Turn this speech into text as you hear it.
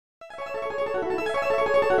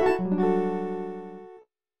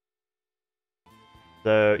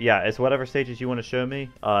So yeah, it's whatever stages you want to show me.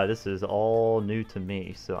 This is all new to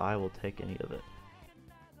me, so I will take any of it.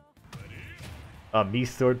 Me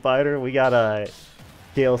sword fighter. We got a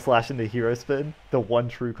Gale slash into hero spin, the one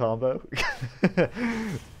true combo.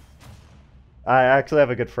 I actually have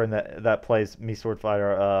a good friend that plays me sword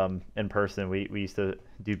fighter in person. We used to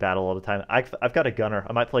do battle all the time. I've got a gunner.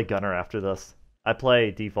 I might play gunner after this. I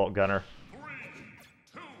play default gunner. 3,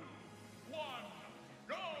 2, 1,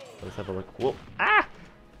 go! Let's have a look. Whoa! Ah!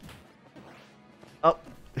 Oh!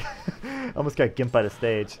 Almost got gimped by the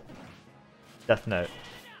stage. Death Note.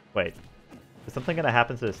 Wait. Is something gonna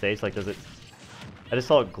happen to the stage? Like, does it... I just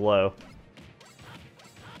saw it glow.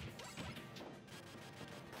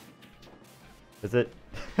 Is it...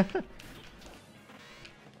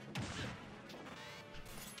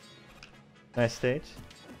 Nice stage.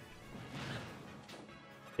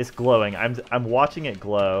 It's glowing. I'm watching it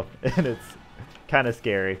glow, and it's kind of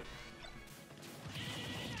scary.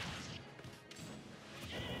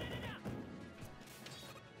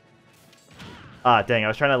 Ah, dang! I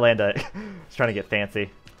was trying to land a. I was trying to get fancy.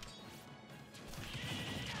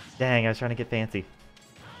 Dang! I was trying to get fancy.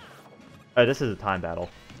 Oh, this is a time battle.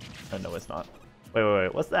 Oh no, it's not.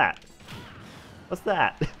 Wait! What's that? What's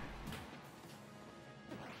that?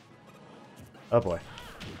 Oh boy.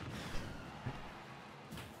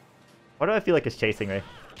 Why do I feel like it's chasing me?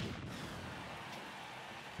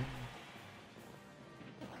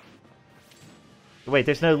 Wait,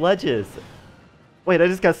 there's no ledges. Wait, I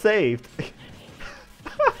just got saved.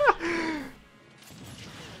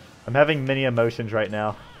 I'm having many emotions right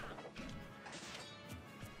now.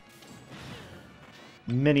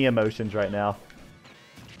 Many emotions right now.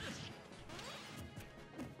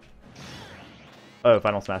 Oh,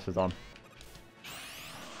 Final Smash is on.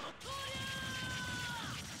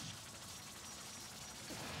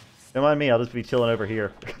 Don't mind me, I'll just be chilling over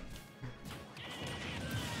here.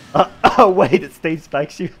 Oh wait, it stage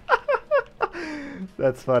spikes you.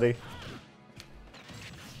 That's funny.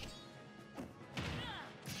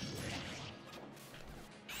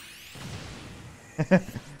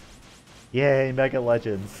 Yay, Mega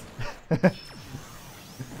Legends.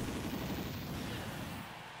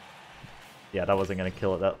 Yeah, that wasn't gonna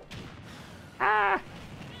kill it though. Ah!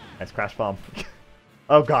 Nice crash bomb.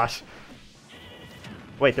 Oh gosh.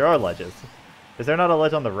 Wait, there are ledges. Is there not a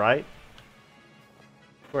ledge on the right?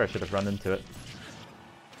 Where I should have run into it.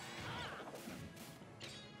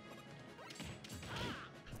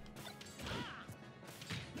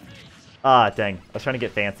 Ah, dang. I was trying to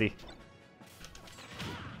get fancy.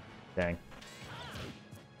 Dang.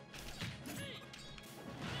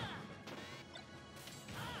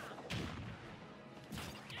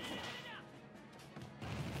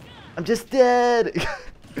 I'm just dead!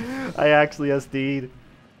 I actually SD'd.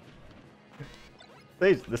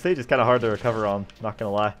 The stage is kind of hard to recover on, not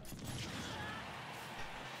gonna lie.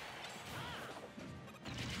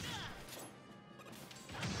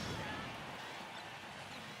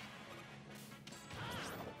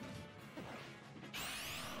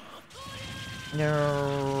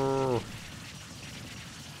 No.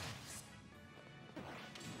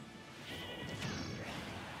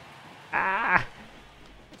 Ah.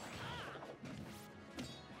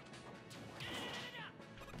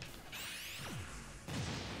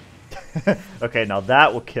 Okay, now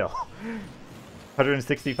that will kill.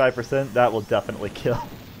 165%, that will definitely kill.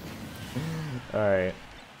 Alright.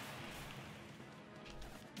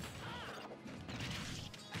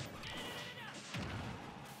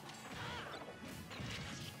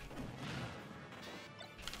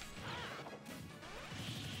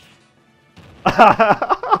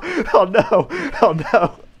 Oh no! Oh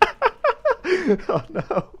no! Oh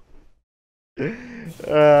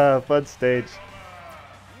no! Fun stage.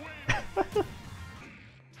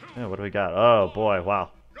 Oh, what do we got? Oh boy, wow.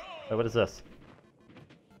 Oh, what is this?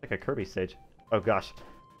 Like a Kirby stage. Oh gosh.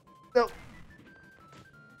 No!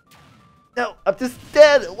 No! I'm just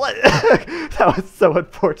dead! What? That was so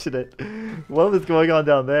unfortunate. What was going on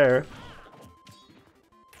down there?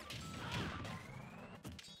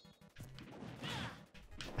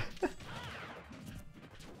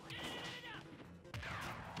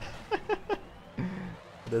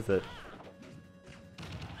 What is it?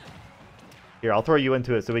 Here, I'll throw you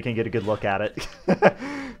into it so we can get a good look at it.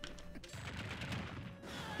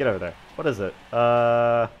 Get over there. What is it?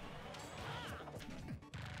 Kind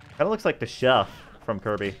of looks like the chef from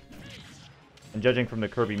Kirby. And judging from the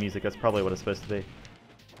Kirby music, that's probably what it's supposed to be.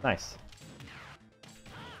 Nice.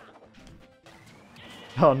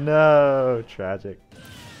 Oh no! Tragic.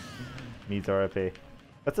 Needs RFP.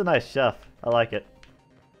 That's a nice chef. I like it.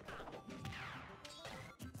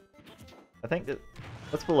 I think that...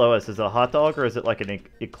 What's below us? Is it a hot dog or is it like an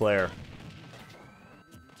eclair?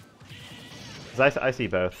 'Cause I see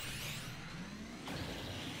both.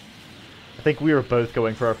 I think we were both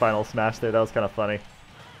going for our final smash there. That was kind of funny.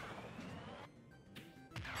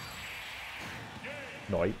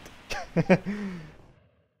 Night.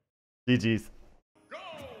 GG's.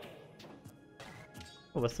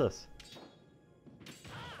 Oh, what's this?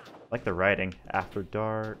 I like the writing. After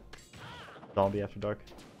dark. Zombie after dark.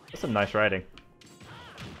 That's some nice writing.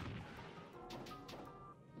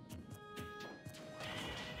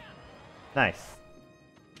 Nice.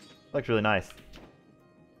 Looks really nice.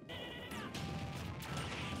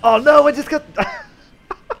 Oh no, I just got...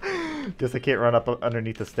 Guess I can't run up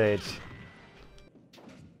underneath the stage.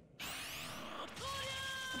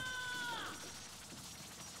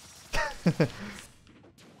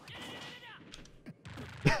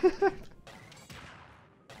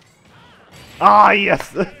 Ah,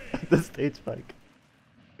 yes! The stage spike.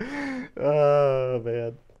 Oh,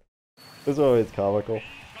 man. This is always comical.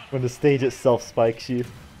 When the stage itself spikes you.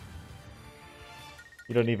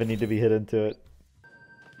 You don't even need to be hit into it.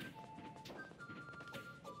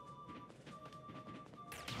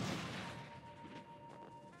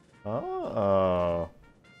 Oh.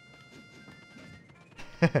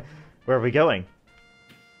 Where are we going?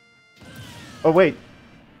 Oh, wait.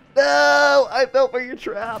 No! I fell for your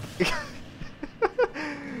trap!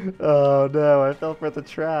 Oh no, I fell for the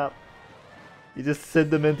trap. You just send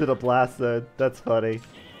them into the blast zone. That's funny.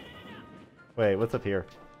 Wait, what's up here?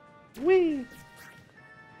 Whee!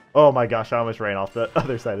 Oh my gosh, I almost ran off the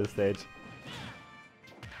other side of the stage.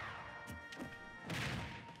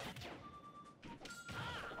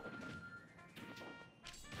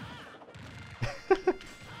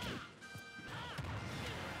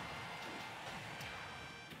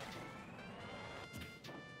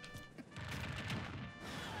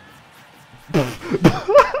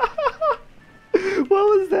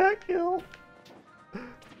 What was that kill?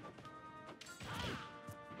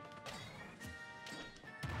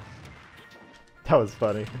 That was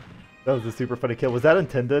funny. That was a super funny kill. Was that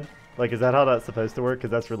intended? Like, is that how that's supposed to work?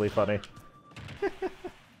 Because that's really funny.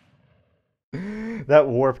 That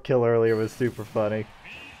warp kill earlier was super funny.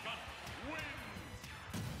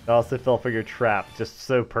 I also fell for your trap just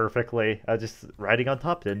so perfectly. I was just riding on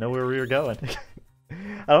top, didn't know where we were going.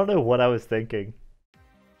 I don't know what I was thinking.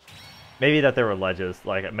 Maybe that there were ledges,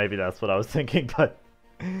 like maybe that's what I was thinking, but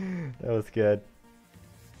that was good.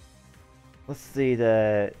 Let's see,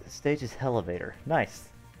 the stage is Elevator. Nice.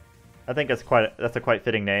 I think that's a quite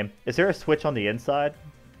fitting name. Is there a switch on the inside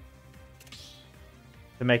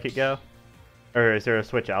to make it go? Or is there a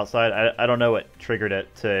switch outside? I don't know what triggered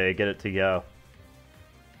it to get it to go.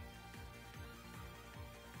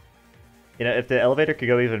 You know, if the elevator could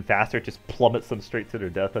go even faster, it just plummets them straight to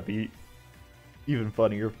their death, that'd be even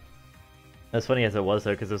funnier. As funny as it was,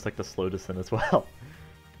 though, because it was like the slow descent as well.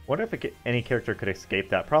 Wonder if any character could escape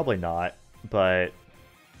that. Probably not, but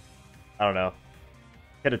I don't know.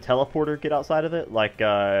 Could a teleporter get outside of it, like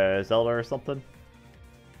Zelda or something?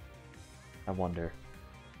 I wonder.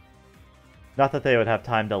 Not that they would have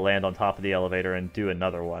time to land on top of the elevator and do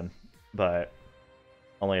another one, but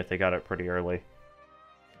only if they got it pretty early.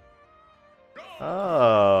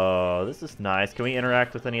 Oh, this is nice. Can we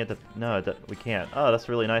interact with any of the... No, we can't. Oh, that's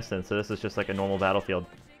really nice then. So this is just like a normal battlefield.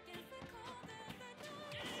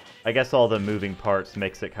 I guess all the moving parts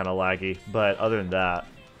makes it kind of laggy, but other than that,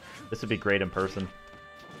 this would be great in person.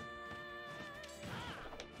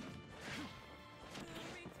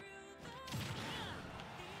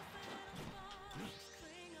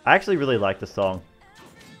 I actually really like the song.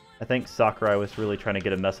 I think Sakurai was really trying to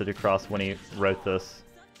get a message across when he wrote this.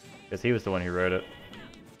 Because he was the one who wrote it.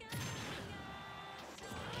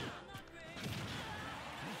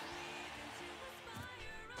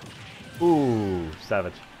 Ooh,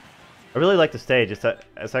 savage. I really like the stage.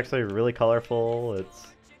 It's actually really colorful. It's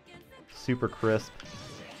super crisp.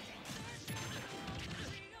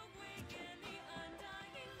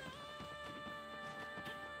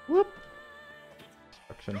 Whoop.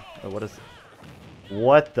 Destruction. Oh,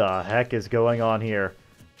 what the heck is going on here?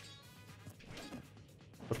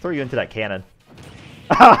 Let's throw you into that cannon.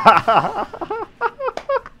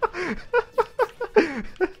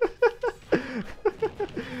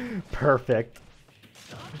 Perfect.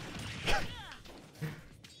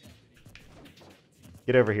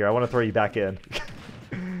 Get over here. I want to throw you back in.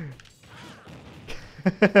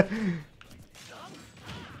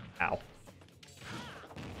 Ow.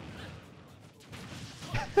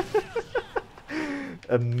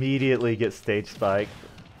 Immediately get stage spiked.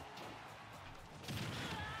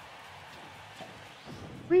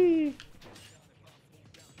 Whee!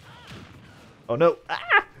 Oh no! Ah!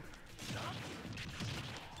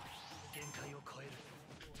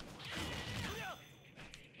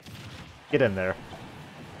 Get in there.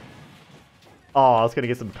 Oh, I was gonna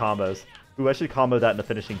get some combos. Ooh, I should combo that in the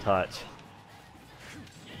finishing touch.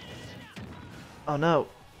 Oh no!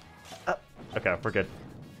 Okay, we're good.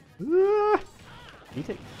 You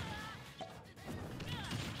take.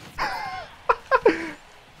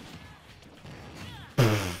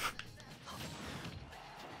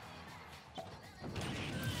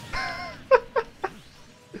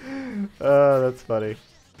 Oh, that's funny.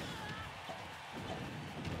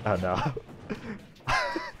 Oh no.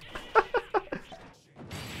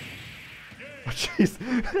 Oh jeez.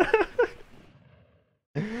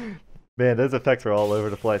 Man, those effects are all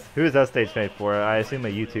over the place. Who is that stage made for? I assume a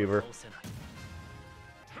YouTuber.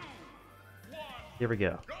 Here we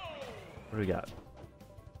go. What do we got?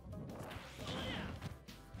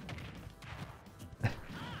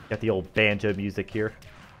 Got the old banjo music here.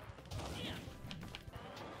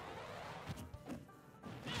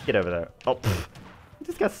 Get over there. Oh, pfft. I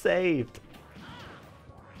just got saved.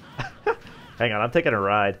 Hang on, I'm taking a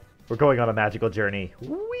ride. We're going on a magical journey.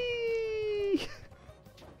 Whee!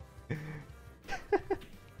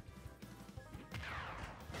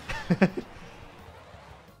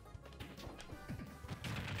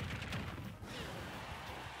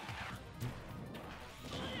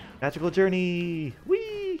 Magical journey!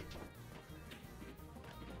 Whee!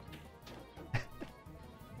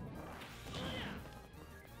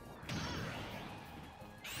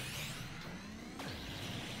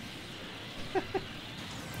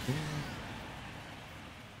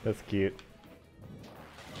 That's cute.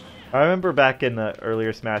 I remember back in the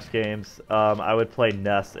earlier Smash games, I would play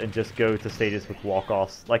Ness and just go to stages with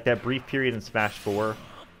walk-offs. Like that brief period in Smash 4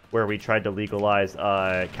 where we tried to legalize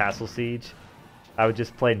Castle Siege. I would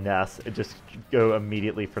just play Ness and just go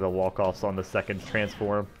immediately for the walk-offs on the second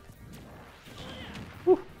transform.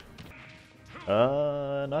 Whew.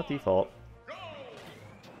 Not default.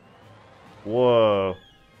 Whoa.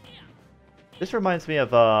 This reminds me of,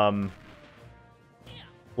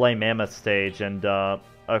 Flame Mammoth stage, and,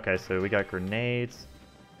 okay, so we got grenades.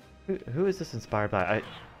 Who is this inspired by?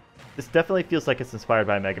 This definitely feels like it's inspired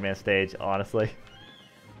by Mega Man stage, honestly.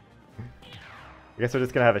 I guess we're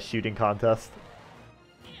just gonna have a shooting contest.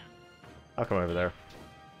 I'll come over there.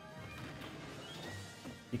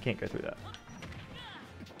 You can't go through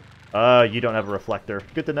that. You don't have a reflector.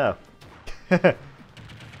 Good to know.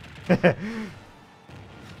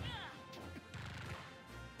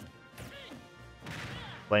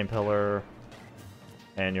 Flame pillar.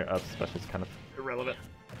 And your up special is kind of irrelevant.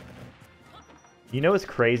 You know what's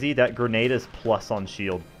crazy? That grenade is plus on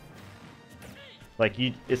shield. Like,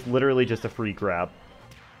 it's literally just a free grab.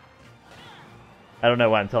 I don't know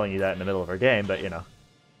why I'm telling you that in the middle of our game, but you know.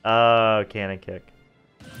 Oh, cannon kick.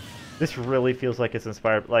 This really feels like it's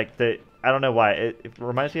inspired. Like, I don't know why. It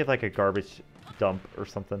reminds me of like a garbage dump or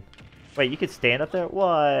something. Wait, you could stand up there?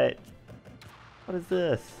 What? What is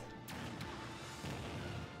this?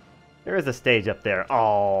 There is a stage up there.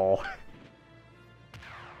 Oh.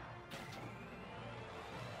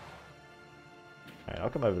 Alright, I'll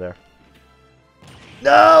come over there.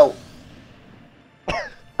 No!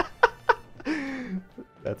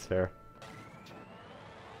 That's fair.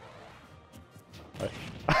 Oh,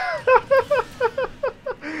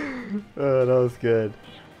 that was good.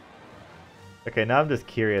 Okay, now I'm just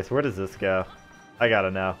curious. Where does this go? I gotta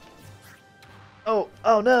know. Oh,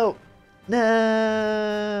 oh no!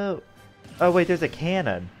 No! Oh wait, there's a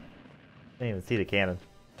cannon. I didn't even see the cannon.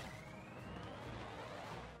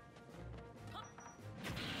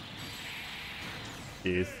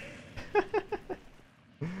 Jeez.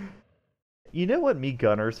 You know what Me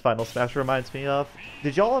Gunner's Final Smash reminds me of?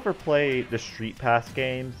 Did y'all ever play the Street Pass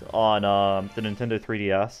games on the Nintendo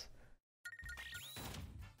 3DS?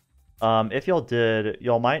 If y'all did,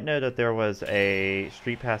 y'all might know that there was a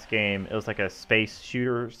Street Pass game. It was like a space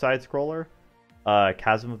shooter side-scroller.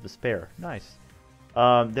 Chasm of Despair. Nice.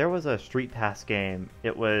 There was a Street Pass game.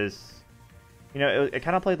 It was, you know, it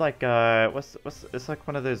kind of played like, it's like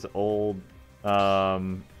one of those old,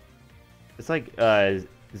 it's like,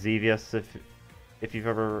 Xevious, if you've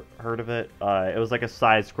ever heard of it. It was like a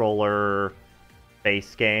side-scroller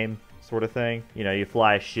base game sort of thing. You know, you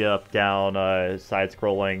fly a ship down a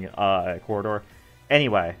side-scrolling corridor.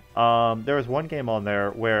 Anyway, there was one game on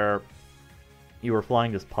there where you were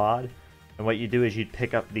flying this pod, and what you do is you'd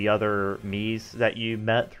pick up the other Miis that you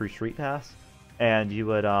met through Street Pass, and you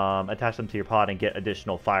would attach them to your pod and get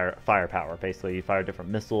additional firepower. Basically, you fire different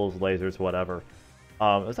missiles, lasers, whatever.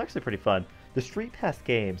 It was actually pretty fun. The Street Pass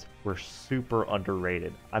games were super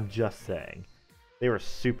underrated. I'm just saying. They were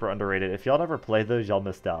super underrated. If y'all never played those, y'all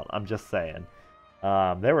missed out. I'm just saying.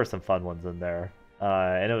 There were some fun ones in there,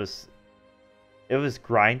 and it was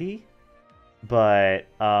grindy, but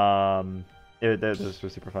those were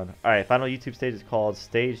super fun. All right, final YouTube stage is called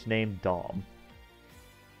Stage Named Dom.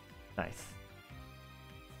 Nice.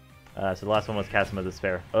 So the last one was Chasm of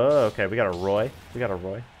Despair. Oh, okay, we got a Roy.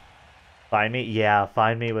 Find Me? Yeah,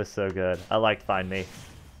 Find Me was so good. I liked Find Me.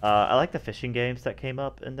 I like the fishing games that came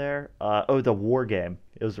up in there. Oh, the war game.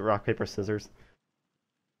 It was rock, paper, scissors.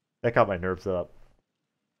 That got my nerves up.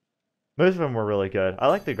 Most of them were really good. I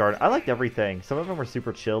liked the garden. I liked everything. Some of them were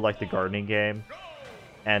super chill, like the gardening game.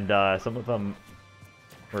 And some of them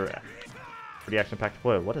were pretty action-packed.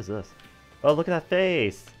 Whoa, what is this? Oh, look at that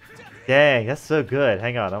face! Dang, that's so good.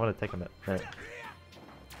 Hang on, I want to take a minute.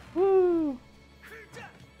 Woo!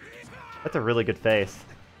 That's a really good face.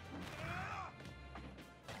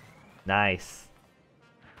 Nice.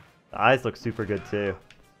 The eyes look super good too.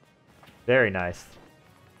 Very nice.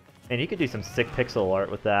 And you could do some sick pixel art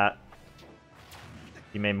with that.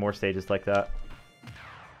 You made more stages like that.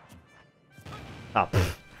 Oh,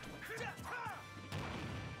 pfft.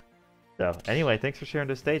 So, anyway, thanks for sharing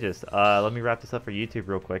those stages. Let me wrap this up for YouTube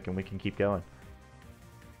real quick and we can keep going.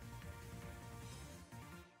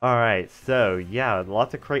 Alright, so yeah,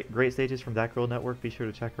 lots of great stages from thatgirlNetwork. Be sure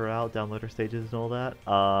to check her out, download her stages and all that.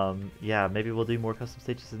 Yeah, maybe we'll do more custom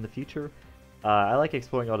stages in the future. I like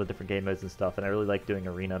exploring all the different game modes and stuff, and I really like doing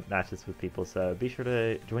arena matches with people, so be sure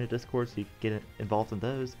to join the Discord so you can get involved in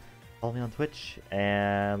those. Follow me on Twitch,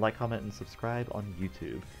 and like, comment, and subscribe on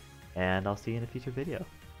YouTube. And I'll see you in a future video.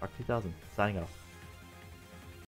 Arc 2000, signing off.